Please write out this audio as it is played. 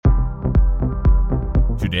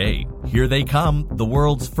Okay, here they come, the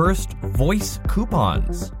world's first voice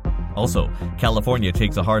coupons. Also, California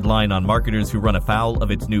takes a hard line on marketers who run afoul of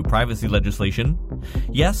its new privacy legislation.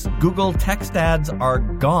 Yes, Google text ads are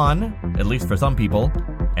gone, at least for some people,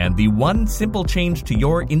 and the one simple change to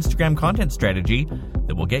your Instagram content strategy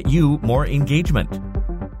that will get you more engagement.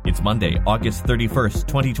 It's Monday, August 31st,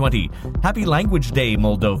 2020. Happy Language Day,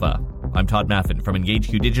 Moldova. I'm Todd Maffin from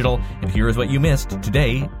EngageQ Digital, and here is what you missed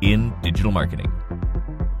today in digital marketing.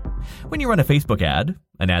 When you run a Facebook ad,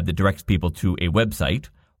 an ad that directs people to a website,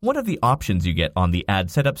 one of the options you get on the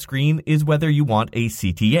ad setup screen is whether you want a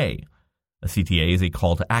CTA. A CTA is a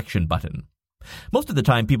call to action button. Most of the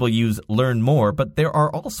time people use Learn More, but there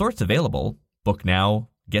are all sorts available. Book Now,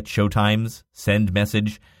 Get Showtimes, Send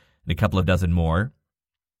Message, and a couple of dozen more.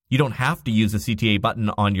 You don't have to use a CTA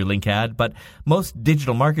button on your link ad, but most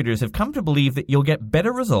digital marketers have come to believe that you'll get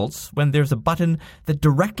better results when there's a button that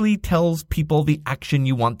directly tells people the action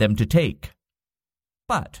you want them to take.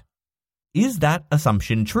 But is that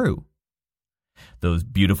assumption true? Those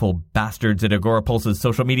beautiful bastards at Agorapulse's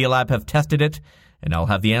social media lab have tested it, and I'll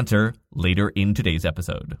have the answer later in today's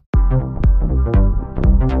episode.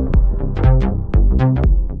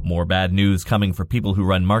 More bad news coming for people who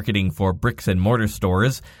run marketing for bricks and mortar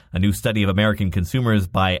stores. A new study of American consumers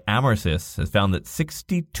by Amersys has found that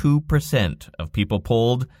 62% of people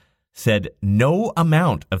polled said no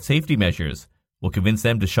amount of safety measures will convince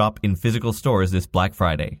them to shop in physical stores this Black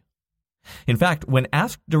Friday. In fact, when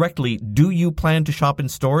asked directly, do you plan to shop in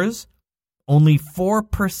stores? Only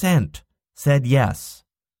 4% said yes.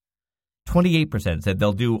 28% said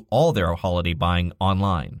they'll do all their holiday buying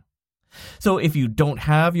online. So if you don't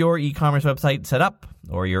have your e-commerce website set up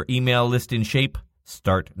or your email list in shape,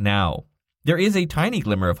 start now. There is a tiny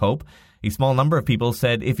glimmer of hope. A small number of people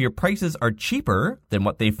said if your prices are cheaper than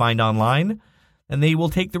what they find online, then they will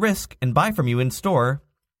take the risk and buy from you in store.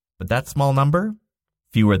 But that small number?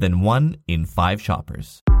 Fewer than 1 in 5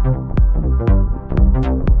 shoppers.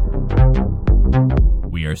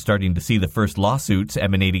 We are starting to see the first lawsuits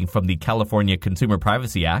emanating from the California Consumer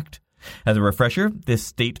Privacy Act. As a refresher, this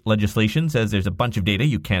state legislation says there's a bunch of data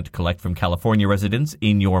you can't collect from California residents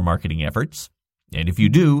in your marketing efforts. And if you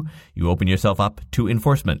do, you open yourself up to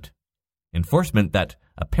enforcement. Enforcement that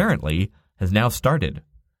apparently has now started.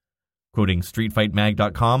 Quoting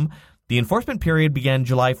StreetFightMag.com, the enforcement period began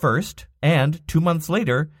July 1st, and 2 months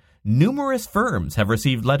later, numerous firms have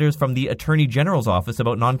received letters from the Attorney General's office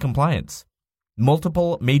about noncompliance.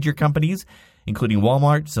 Multiple major companies, including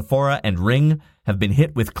Walmart, Sephora, and Ring, have been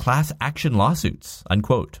hit with class action lawsuits,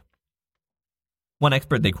 unquote. One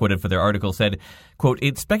expert they quoted for their article said, quote,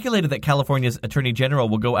 it's speculated that California's Attorney General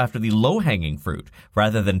will go after the low-hanging fruit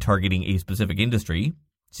rather than targeting a specific industry.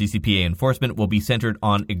 CCPA enforcement will be centered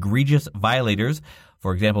on egregious violators,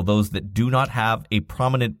 for example, those that do not have a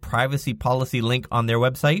prominent privacy policy link on their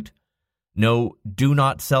website, no do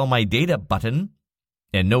not sell my data button,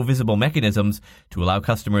 and no visible mechanisms to allow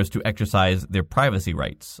customers to exercise their privacy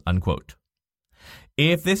rights, unquote.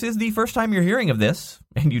 If this is the first time you're hearing of this,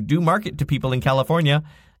 and you do market to people in California,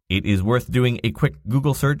 it is worth doing a quick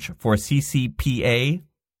Google search for CCPA.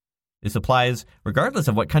 This applies regardless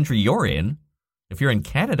of what country you're in. If you're in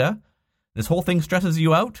Canada, this whole thing stresses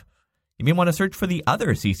you out, you may want to search for the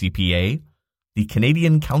other CCPA, the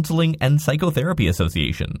Canadian Counseling and Psychotherapy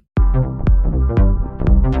Association.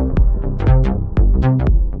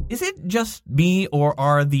 Is it just me, or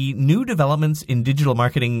are the new developments in digital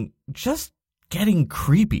marketing just getting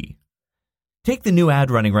creepy? Take the new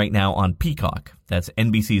ad running right now on Peacock, that's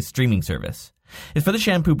NBC's streaming service. It's for the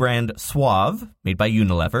shampoo brand Suave, made by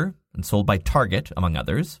Unilever and sold by Target, among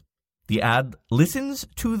others. The ad listens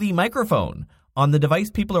to the microphone on the device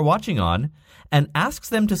people are watching on and asks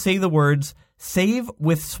them to say the words, "Save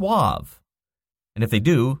with Suave." And if they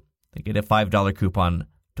do, they get a $5 coupon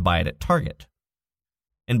to buy it at Target.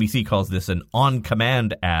 NBC calls this an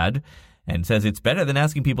on-command ad and says it's better than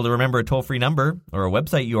asking people to remember a toll-free number or a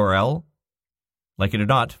website URL. Like it or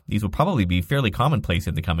not, these will probably be fairly commonplace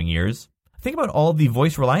in the coming years. Think about all the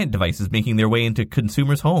voice-reliant devices making their way into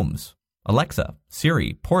consumers' homes. Alexa,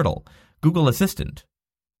 Siri, Portal, Google Assistant.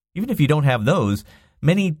 Even if you don't have those,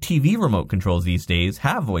 many TV remote controls these days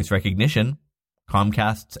have voice recognition.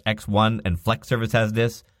 Comcast's X1 and Flex service has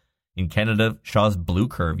this. In Canada, Shaw's Blue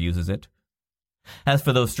Curve uses it. As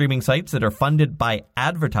for those streaming sites that are funded by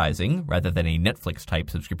advertising rather than a Netflix-type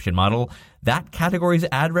subscription model, that category's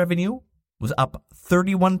ad revenue was up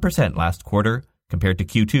 31% last quarter compared to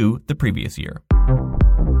Q2 the previous year.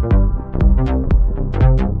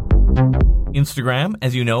 Instagram,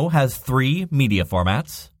 as you know, has 3 media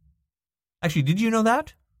formats. Actually, did you know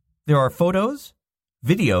that? There are photos,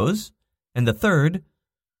 videos, and the third,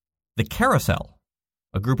 the carousel,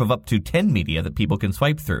 a group of up to 10 media that people can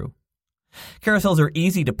swipe through. Carousels are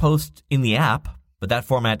easy to post in the app, but that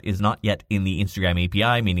format is not yet in the Instagram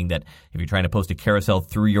API, meaning that if you're trying to post a carousel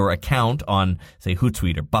through your account on, say,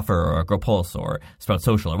 Hootsuite or Buffer or AgroPulse or Sprout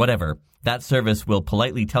Social or whatever, that service will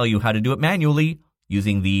politely tell you how to do it manually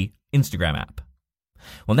using the Instagram app.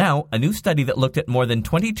 Well, now, a new study that looked at more than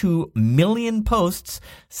 22 million posts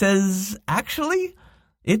says, actually,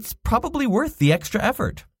 it's probably worth the extra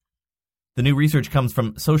effort. The new research comes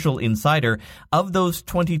from Social Insider. Of those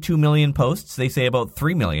 22 million posts, they say about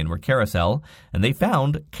 3 million were carousel, and they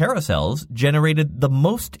found carousels generated the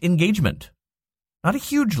most engagement. Not a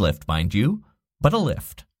huge lift, mind you, but a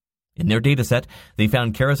lift. In their dataset, they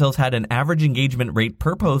found carousels had an average engagement rate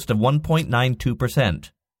per post of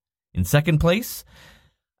 1.92%. In second place,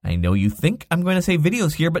 I know you think I'm going to say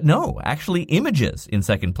videos here, but no, actually images in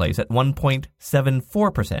second place at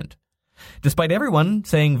 1.74%. Despite everyone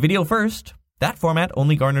saying video first, that format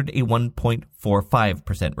only garnered a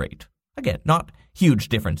 1.45% rate. Again, not huge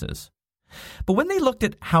differences. But when they looked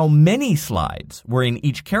at how many slides were in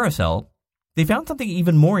each carousel, they found something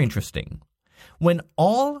even more interesting. When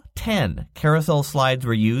all 10 carousel slides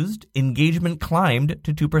were used, engagement climbed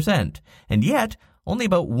to 2%, and yet only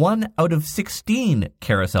about 1 out of 16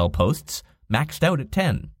 carousel posts maxed out at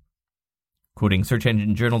 10. Quoting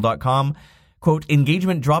SearchEngineJournal.com, quote,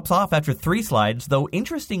 engagement drops off after 3 slides, though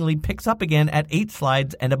interestingly picks up again at 8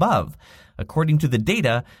 slides and above. According to the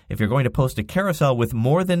data, if you're going to post a carousel with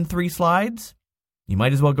more than 3 slides, you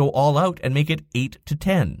might as well go all out and make it 8 to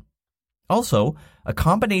 10. Also, a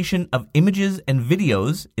combination of images and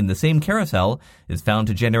videos in the same carousel is found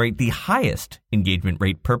to generate the highest engagement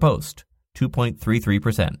rate per post,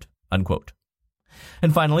 2.33%, unquote.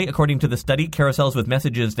 And finally, according to the study, carousels with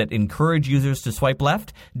messages that encourage users to swipe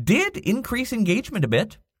left did increase engagement a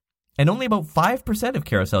bit, and only about 5% of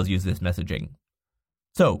carousels use this messaging.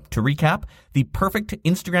 So, to recap, the perfect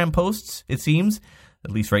Instagram posts, it seems,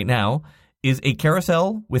 at least right now, is a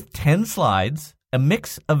carousel with 10 slides, a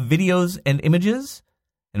mix of videos and images,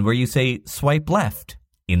 and where you say swipe left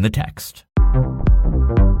in the text.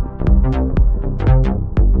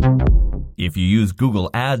 If you use Google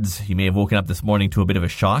Ads, you may have woken up this morning to a bit of a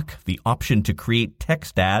shock. The option to create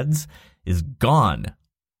text ads is gone.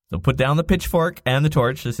 So put down the pitchfork and the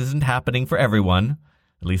torch. This isn't happening for everyone,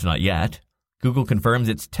 at least not yet. Google confirms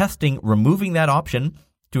it's testing removing that option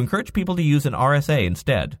to encourage people to use an RSA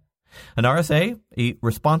instead. An RSA, a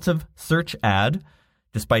responsive search ad,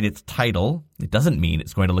 despite its title, it doesn't mean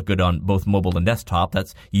it's going to look good on both mobile and desktop.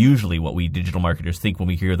 That's usually what we digital marketers think when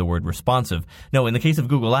we hear the word responsive. No, in the case of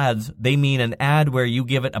Google Ads, they mean an ad where you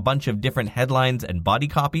give it a bunch of different headlines and body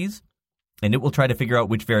copies, and it will try to figure out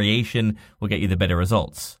which variation will get you the better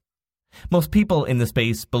results. Most people in the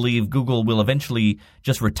space believe Google will eventually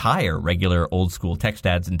just retire regular old-school text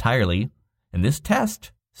ads entirely, and this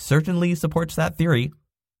test certainly supports that theory.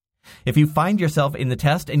 If you find yourself in the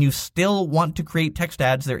test and you still want to create text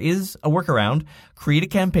ads, there is a workaround. Create a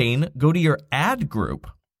campaign, go to your ad group,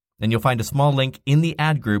 and you'll find a small link in the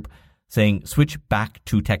ad group saying switch back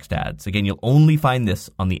to text ads. Again, you'll only find this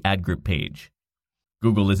on the ad group page.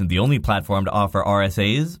 Google isn't the only platform to offer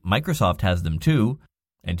RSAs. Microsoft has them too.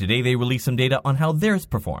 And today they released some data on how theirs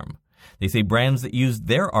perform. They say brands that used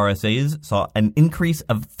their RSAs saw an increase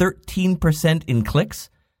of 13% in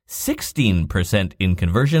clicks, 16% in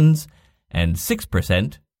conversions, and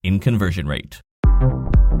 6% in conversion rate.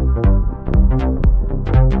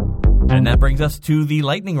 And that brings us to the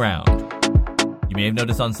lightning round. You may have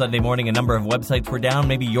noticed on Sunday morning a number of websites were down.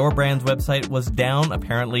 Maybe your brand's website was down,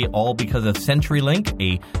 apparently all because of CenturyLink,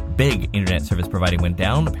 a big internet service provider went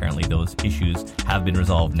down. Apparently those issues have been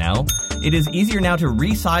resolved now. It is easier now to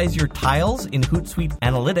resize your tiles in Hootsuite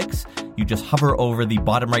Analytics. You just hover over the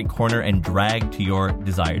bottom right corner and drag to your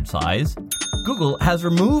desired size. Google has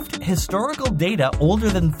removed historical data older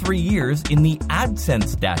than 3 years in the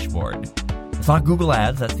AdSense dashboard. It's not Google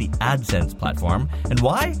Ads, that's the AdSense platform. And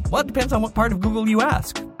why? Well, it depends on what part of Google you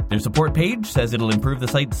ask. Their support page says it'll improve the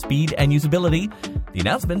site's speed and usability. The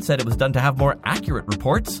announcement said it was done to have more accurate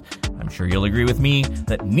reports. I'm sure you'll agree with me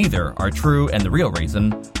that neither are true, and the real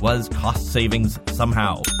reason was cost savings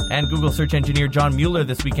somehow. And Google search engineer John Mueller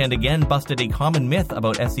this weekend again busted a common myth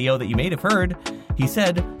about SEO that you may have heard. He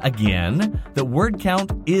said, again, that word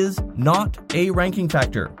count is not a ranking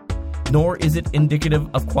factor, nor is it indicative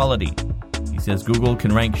of quality. He says Google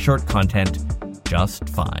can rank short content just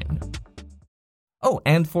fine. Oh,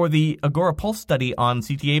 and for the AgoraPulse study on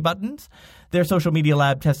CTA buttons, their social media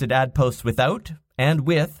lab tested ad posts without and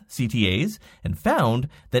with CTAs and found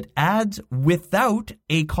that ads without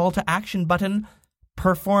a call to action button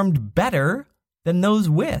performed better than those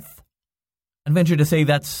with. I'd venture to say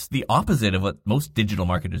that's the opposite of what most digital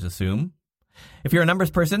marketers assume. If you're a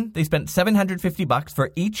numbers person, they spent $750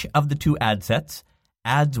 for each of the 2 ad sets.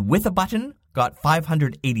 Ads with a button got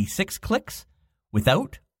 586 clicks.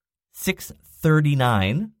 Without,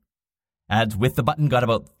 639. Ads with the button got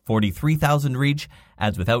about 43,000 reach.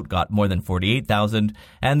 Ads without got more than 48,000.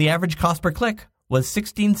 And the average cost per click was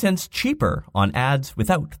 16 cents cheaper on ads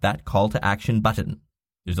without that call to action button.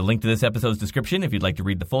 There's a link to this episode's description if you'd like to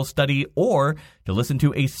read the full study or to listen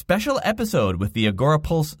to a special episode with the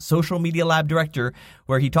Agorapulse Social Media Lab director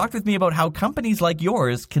where he talked with me about how companies like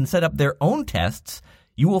yours can set up their own tests.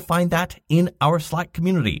 You will find that in our Slack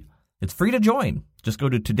community. It's free to join. Just go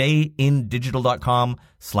to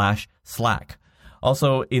todayindigital.com/Slack.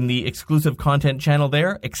 Also, in the exclusive content channel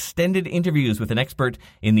there, extended interviews with an expert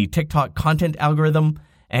in the TikTok content algorithm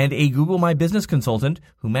and a Google My Business consultant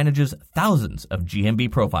who manages thousands of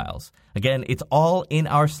GMB profiles. Again, it's all in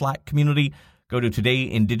our Slack community. Go to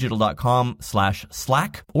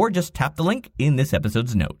todayindigital.com/Slack or just tap the link in this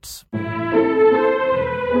episode's notes.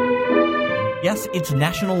 Yes, it's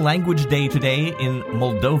National Language Day today in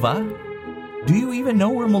Moldova. Do you even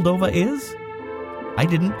know where Moldova is? I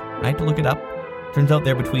didn't. I had to look it up. Turns out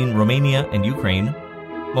they're between Romania and Ukraine.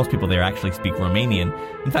 Most people there actually speak Romanian.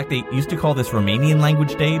 In fact, they used to call this Romanian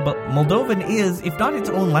Language Day, but Moldovan is, if not its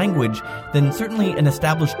own language, then certainly an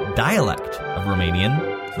established dialect of Romanian.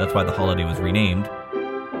 So that's why the holiday was renamed.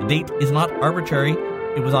 The date is not arbitrary.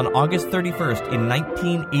 It was on August 31st in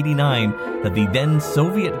 1989 that the then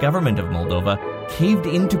Soviet government of Moldova caved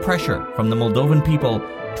into pressure from the Moldovan people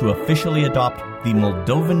to officially adopt the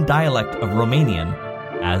Moldovan dialect of Romanian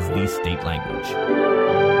as the state language.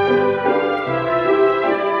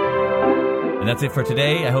 And that's it for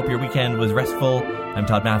today. I hope your weekend was restful. I'm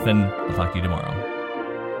Todd Maffin. I'll talk to you tomorrow.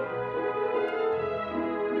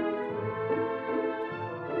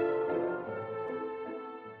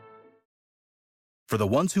 For the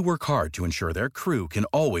ones who work hard to ensure their crew can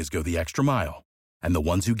always go the extra mile, and the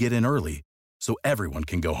ones who get in early so everyone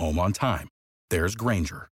can go home on time, there's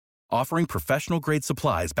Grainger, offering professional-grade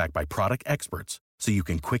supplies backed by product experts so you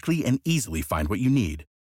can quickly and easily find what you need.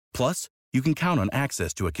 Plus, you can count on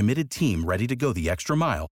access to a committed team ready to go the extra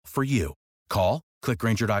mile for you. Call, click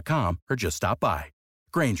Grainger.com, or just stop by.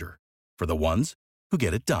 Grainger, for the ones who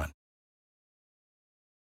get it done.